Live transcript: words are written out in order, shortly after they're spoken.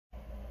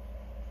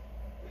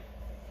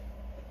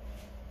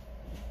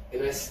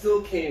And I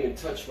still can't even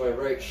touch my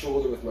right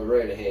shoulder with my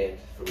right hand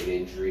from an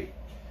injury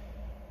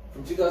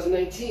from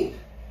 2019.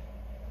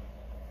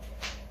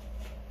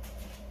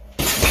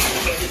 I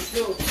can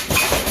still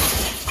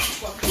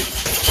fucking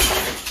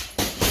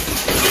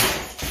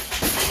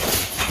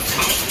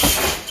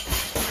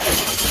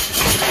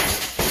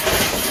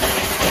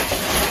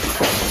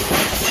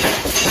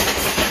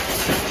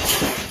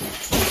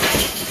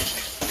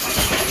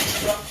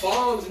drop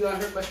bombs and not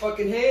hurt my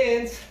fucking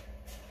hands.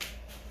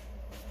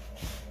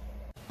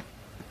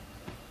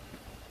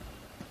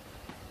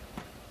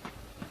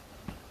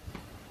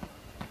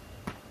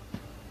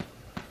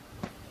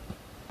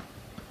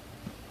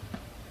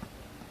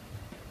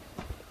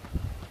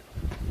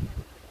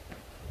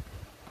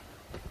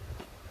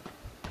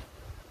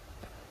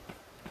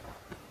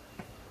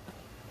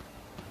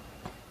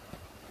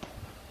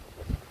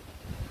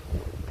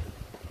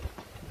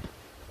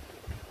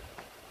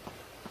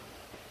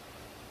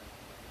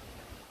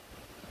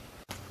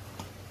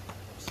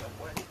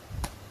 Subway.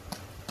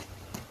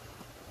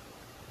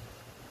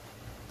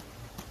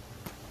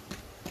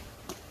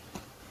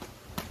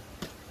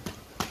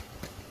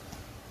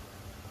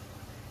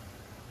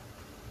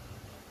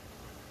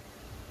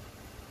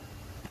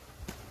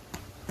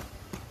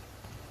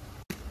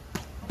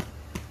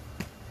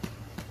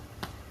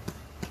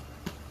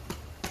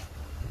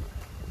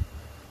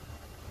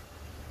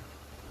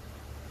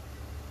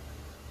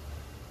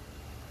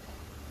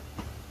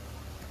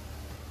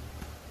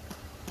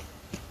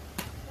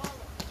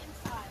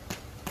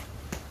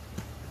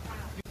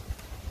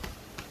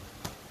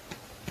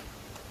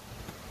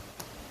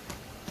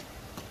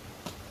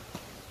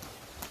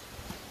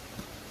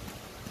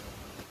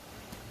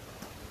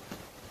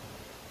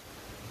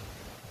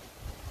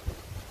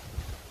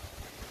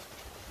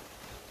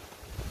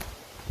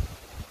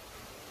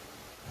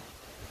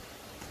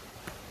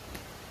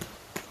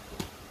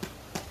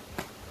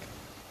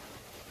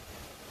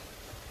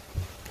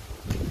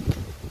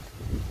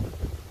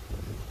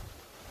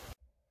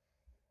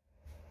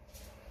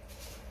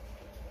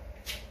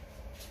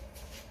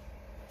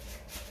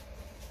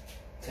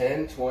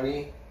 10,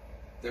 20,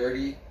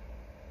 30,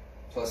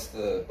 plus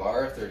the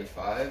bar,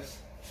 35s.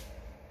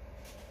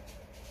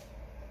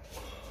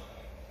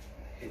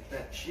 Hit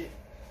that shit.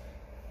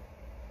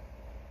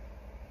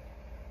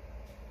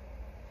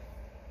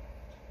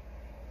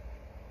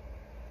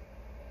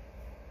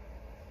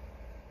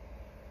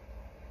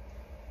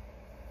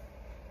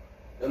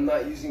 I'm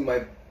not using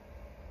my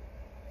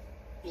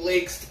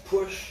legs to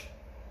push,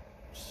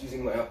 just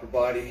using my upper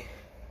body.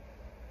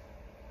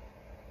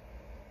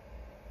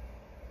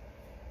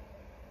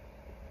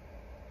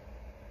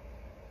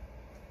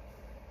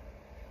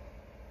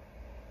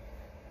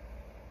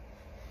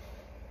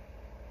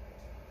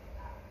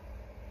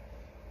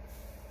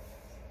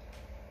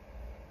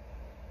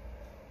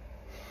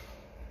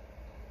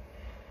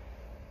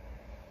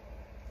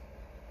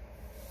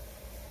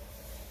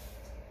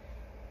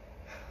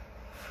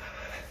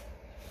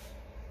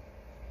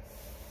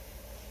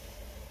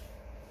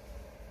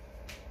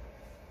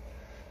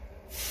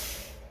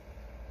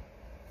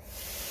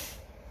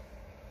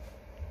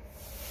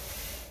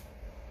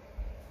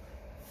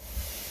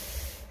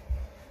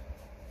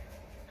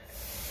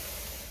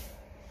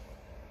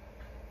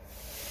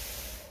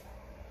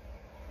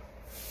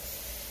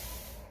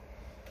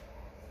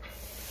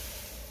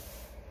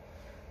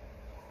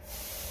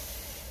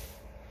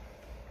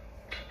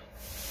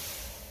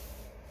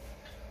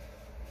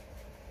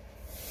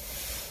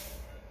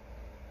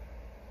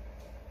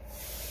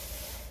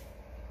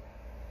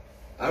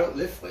 I don't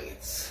lift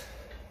weights.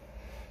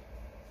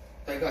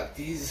 I got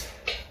these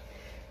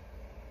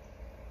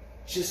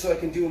just so I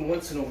can do them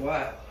once in a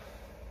while.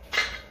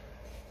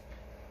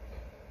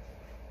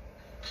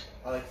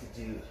 I like to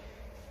do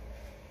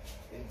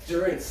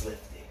endurance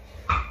lifting.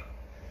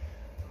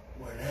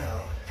 Where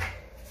now,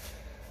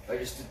 I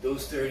just did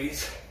those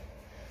 30s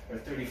or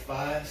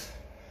 35s.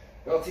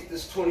 And I'll take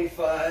this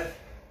 25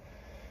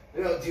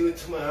 and I'll do it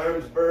till my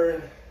arms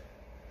burn.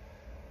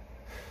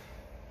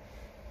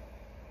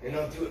 And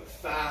I'll do it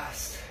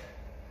fast.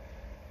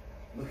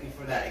 Looking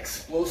for that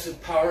explosive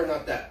power,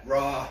 not that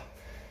raw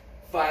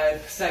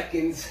 5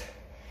 seconds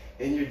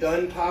and you're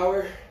done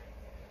power.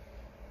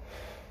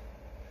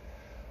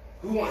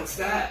 Who wants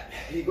that?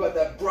 You got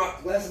that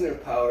Brock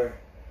Lesnar power.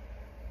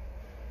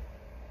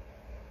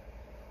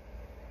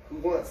 Who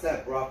wants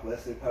that Brock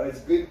Lesnar power?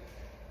 It's good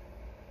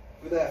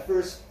for that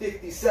first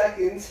 50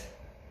 seconds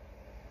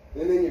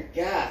and then you're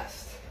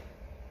gassed.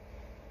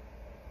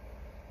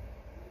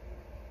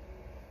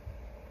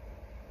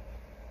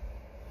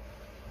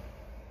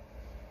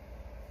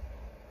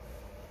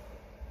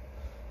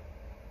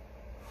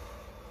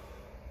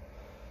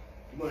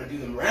 You want to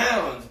do them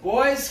rounds,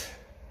 boys.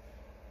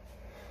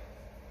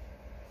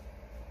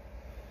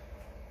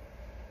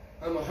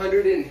 I'm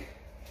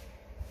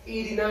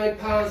 189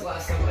 pounds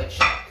last time I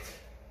checked.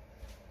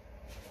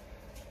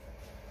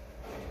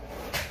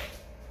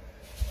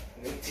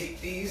 I'm going to take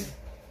these.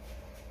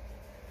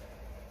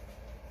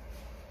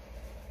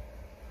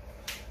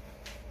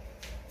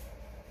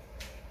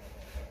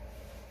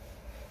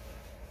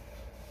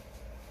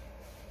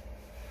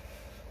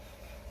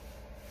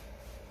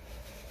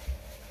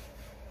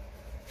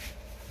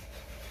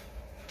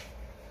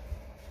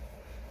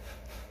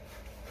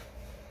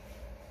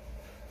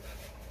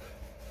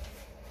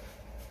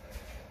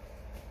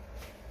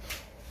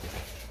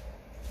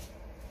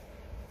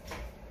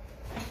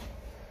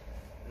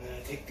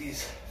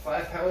 these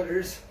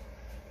 5-pounders.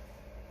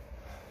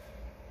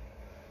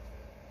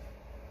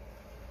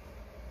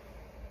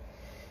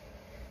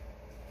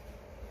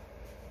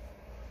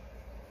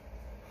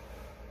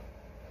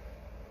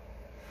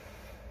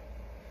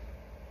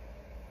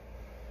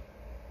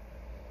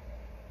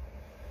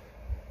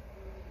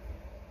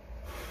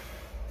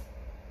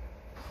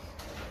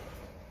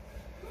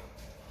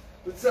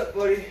 What's up,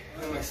 buddy?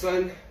 My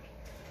son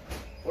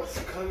wants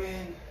to come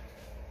in.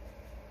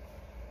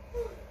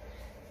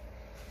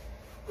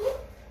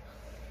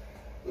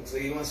 Looks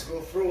like he wants to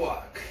go for a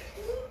walk.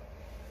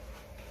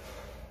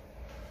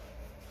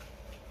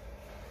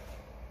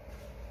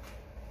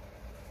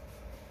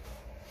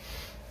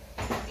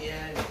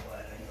 Yeah, I know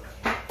what,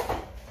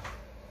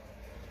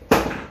 I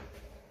know.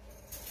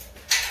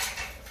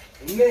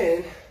 And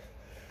then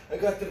I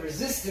got the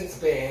resistance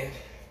band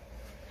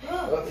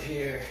up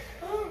here.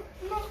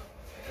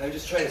 I'm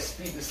just trying to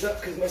speed this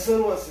up because my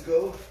son wants to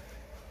go.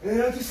 And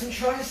then I'll do some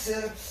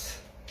triceps.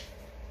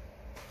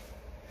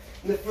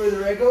 And the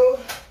further I go,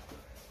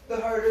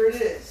 the harder it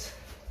is.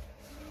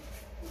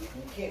 You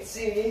can't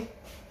see me.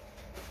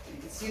 You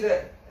can see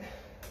that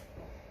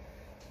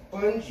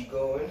bungee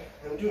going.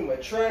 I'm doing my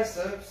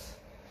triceps.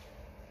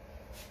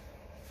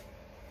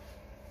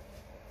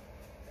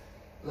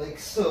 Like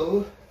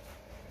so.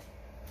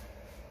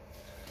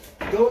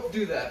 Don't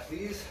do that,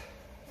 please.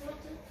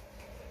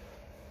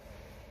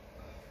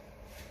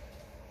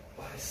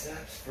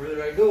 Biceps.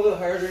 Further I go, the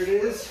harder it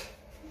is.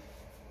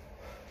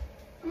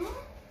 Do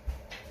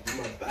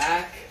my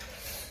back.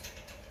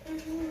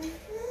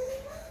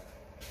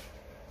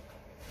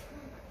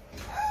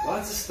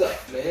 Lots of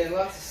stuff, man.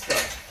 Lots of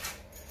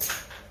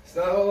stuff. It's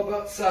not all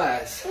about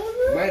size.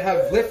 You might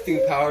have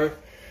lifting power,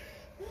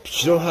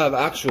 but you don't have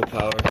actual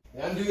power.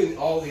 I'm doing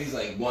all these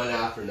like one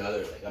after another.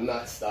 Like I'm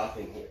not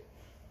stopping here.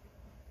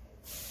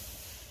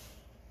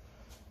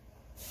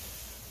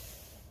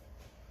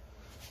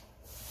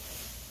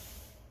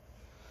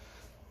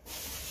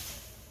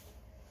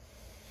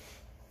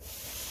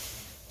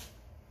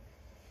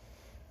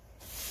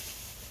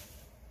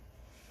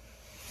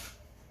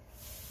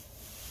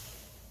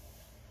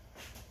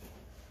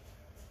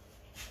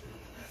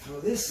 Throw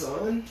this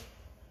on.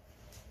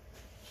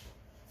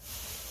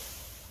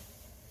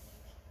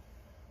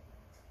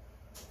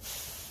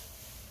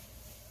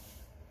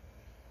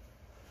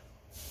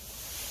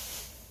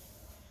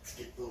 Let's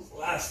get those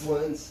last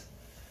ones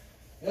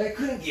that I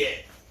couldn't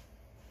get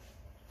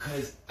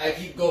because I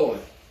keep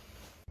going.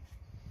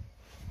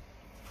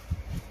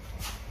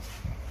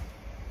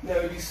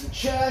 Now we do some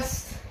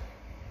chest.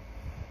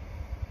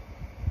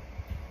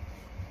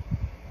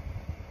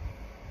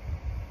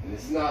 And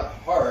it's not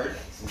hard,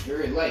 this is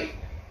very light,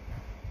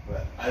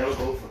 but I don't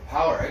go for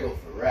power, I go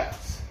for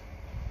reps.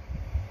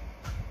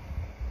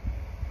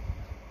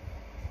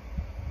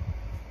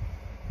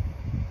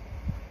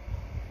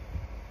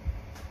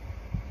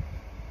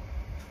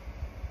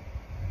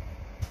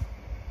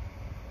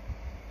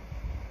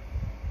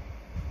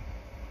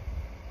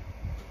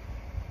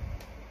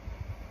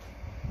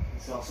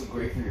 It's also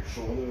great for your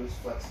shoulders,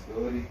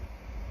 flexibility.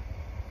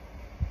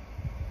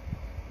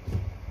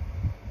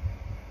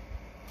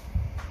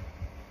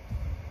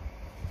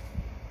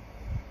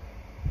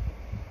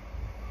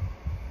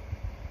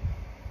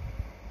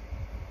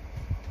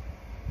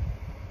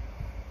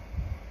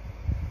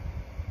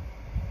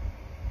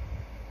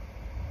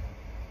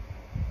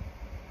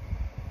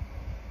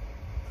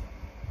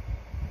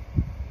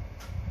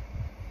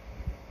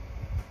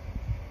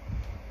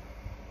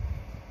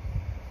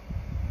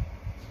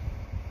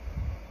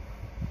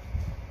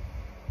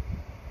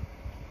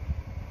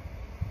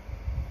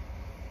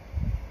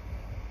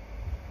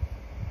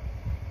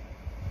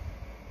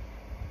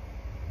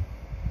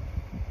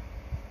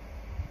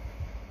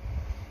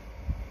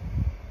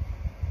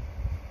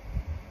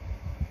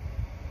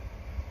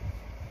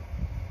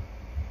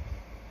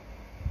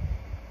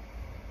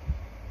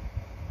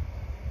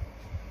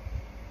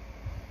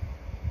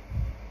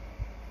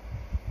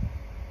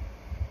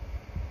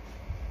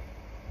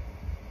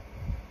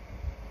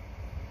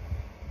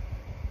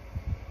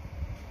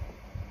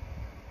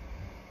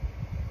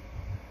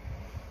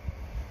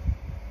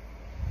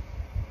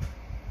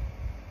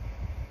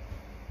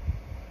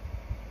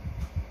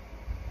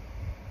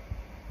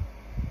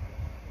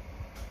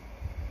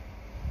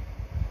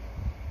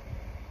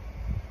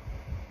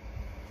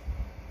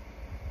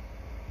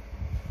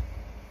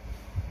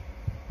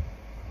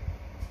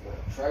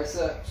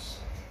 Triceps.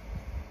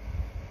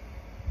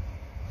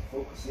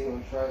 Focusing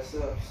on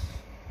triceps.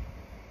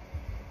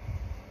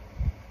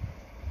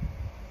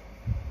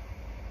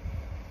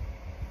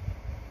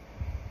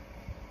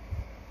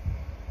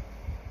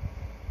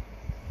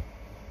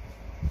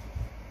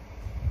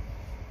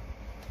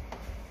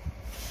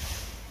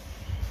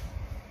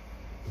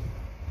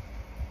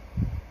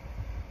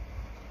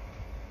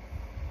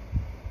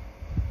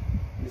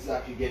 This is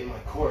actually getting my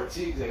core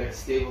too because I gotta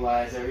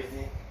stabilize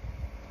everything.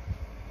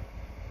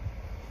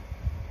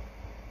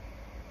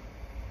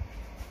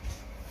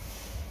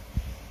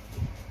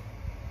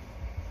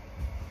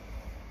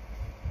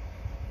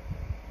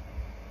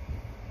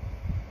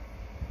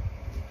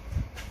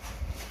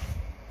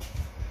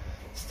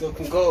 Still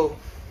can go.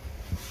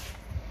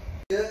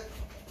 Yeah.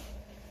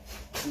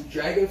 Some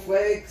dragon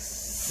flag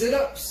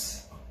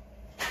sit-ups.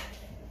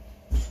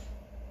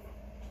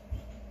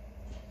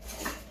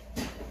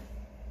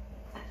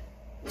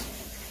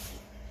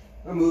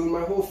 I'm moving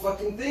my whole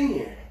fucking thing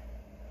here.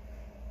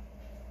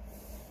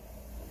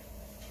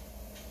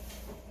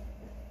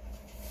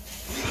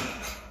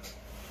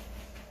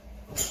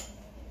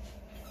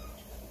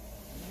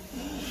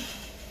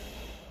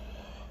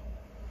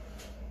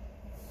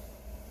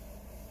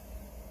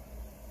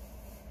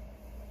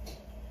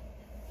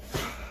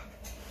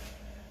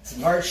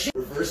 Some hard shit.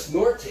 Reverse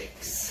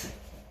Nordics.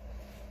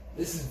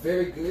 This is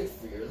very good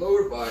for your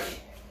lower body.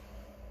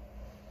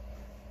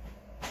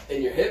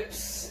 And your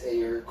hips and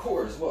your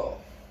core as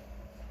well.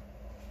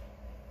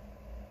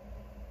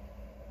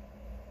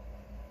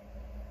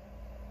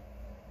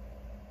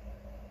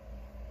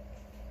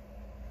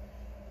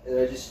 And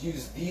I just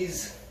use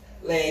these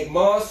leg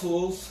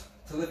muscles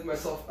to lift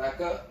myself back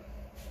up.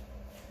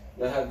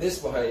 And I have this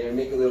behind here to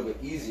make it a little bit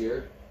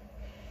easier.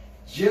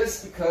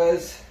 Just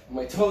because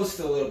my toe's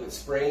still a little bit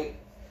sprained.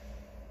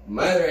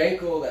 My other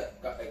ankle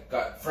that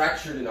got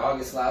fractured in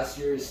August last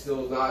year is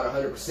still not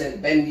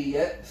 100% bendy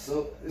yet.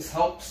 So this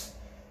helps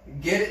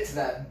get it to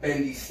that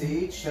bendy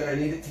stage that I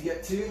need it to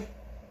get to.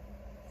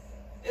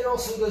 It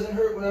also doesn't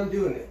hurt when I'm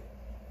doing it.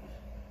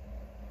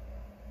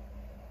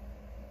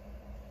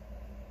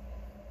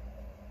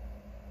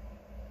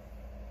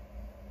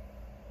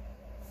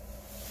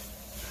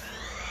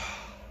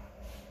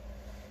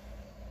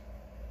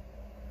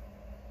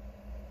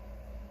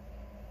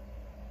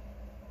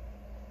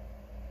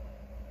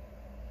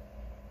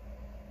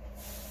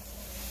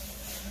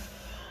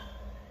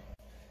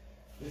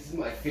 This is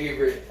my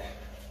favorite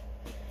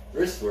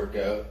wrist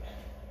workout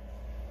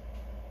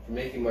for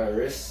making my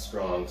wrists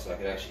strong so I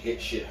can actually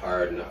hit shit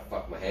hard and not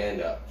fuck my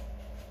hand up.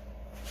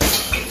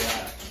 Like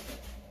that.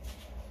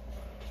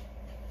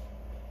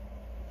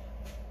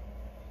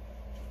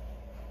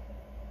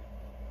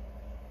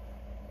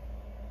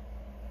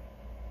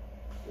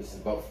 This is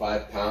about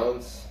 5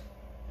 pounds.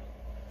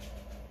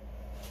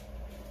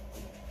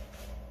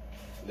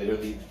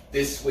 Literally,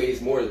 this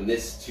weighs more than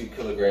this 2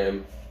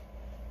 kilogram.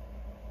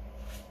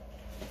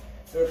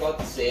 They're about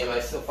the same. I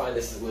still find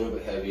this is a little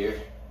bit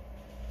heavier.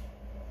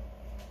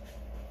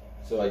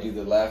 So I do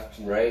the left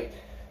and right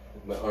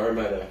with my arm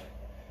at a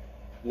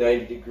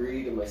 90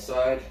 degree to my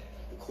side.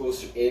 The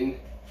closer in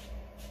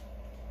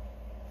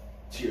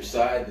to your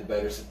side, the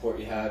better support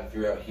you have. If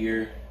you're out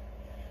here,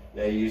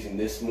 now you're using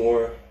this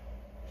more.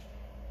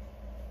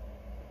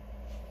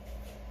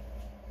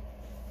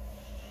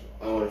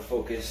 I want to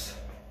focus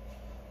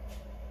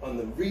on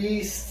the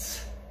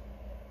wrists.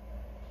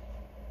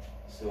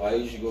 So I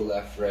usually go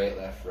left,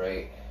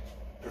 right.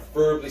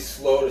 Preferably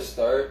slow to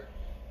start.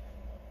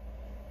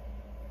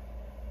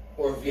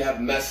 Or if you have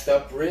messed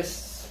up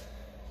wrists,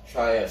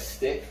 try a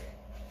stick.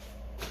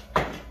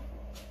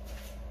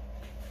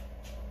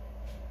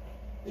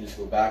 You just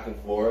go back and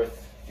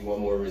forth if you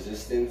want more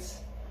resistance.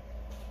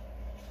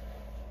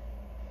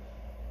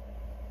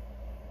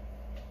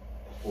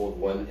 Hold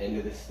one end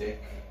of the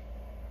stick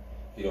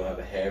if you don't have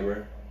a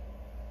hammer.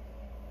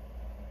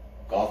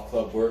 Golf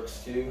club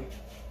works too.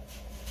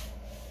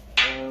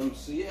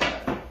 So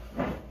yeah,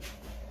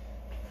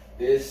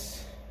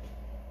 this,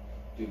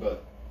 do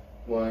about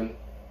 1,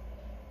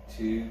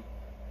 2,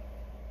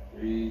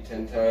 3,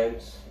 10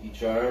 times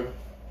each arm.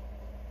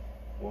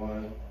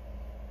 1,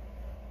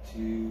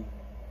 2,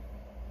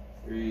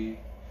 3,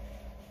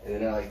 and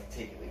then I like to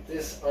take it like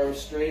this, arm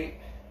straight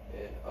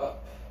and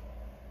up.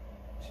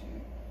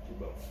 Do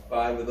about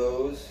 5 of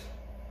those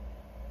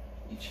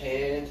each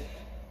hand.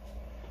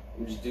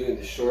 I'm just doing it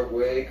the short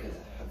way because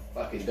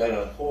I've fucking done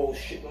a whole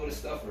shitload of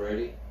stuff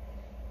already.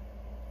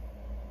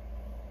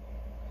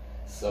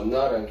 Some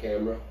not on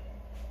camera.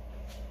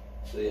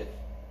 So yeah,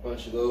 a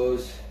bunch of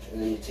those,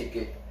 and then you take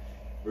it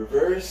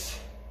reverse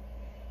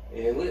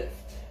and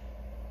lift.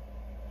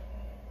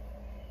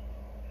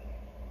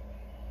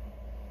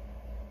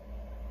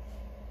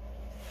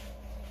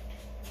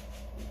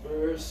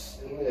 Reverse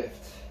and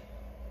lift.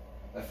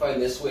 I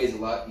find this way is a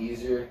lot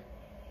easier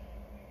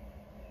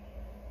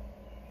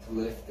to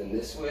lift than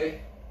this way.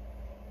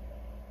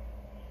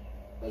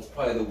 That's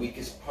probably the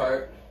weakest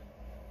part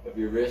of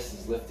your wrist,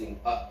 is lifting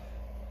up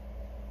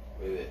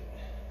with it.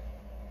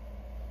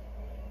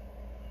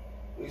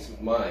 At least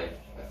with mine,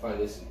 I find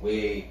this is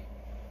way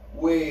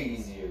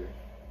easier.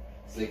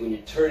 It's like when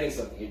you're turning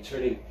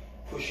something,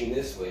 pushing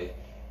this way.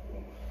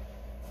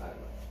 I don't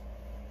know.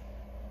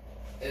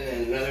 And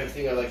then another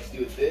thing I like to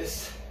do with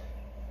this,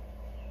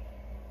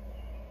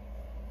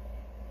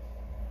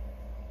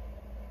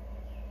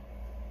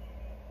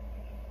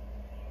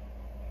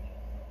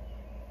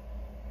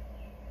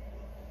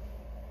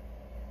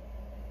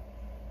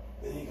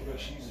 then you can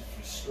actually use it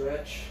for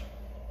stretch.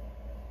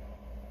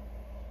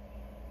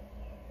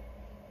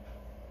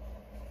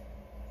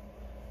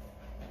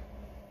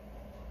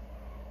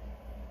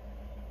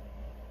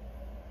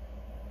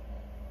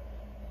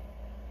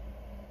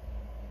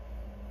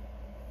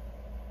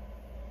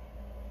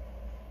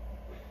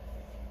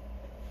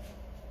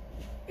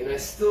 And I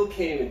still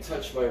can't even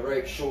touch my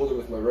right shoulder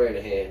with my right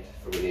hand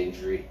from an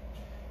injury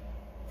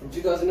from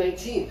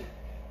 2019.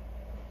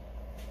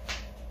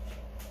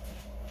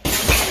 I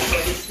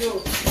can still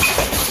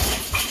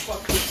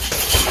fucking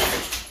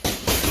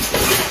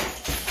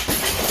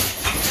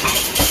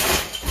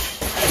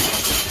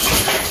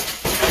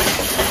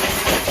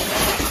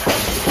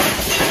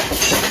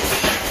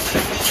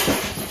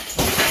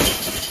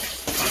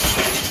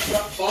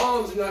drop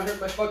bombs and not hurt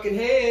my fucking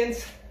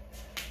hands.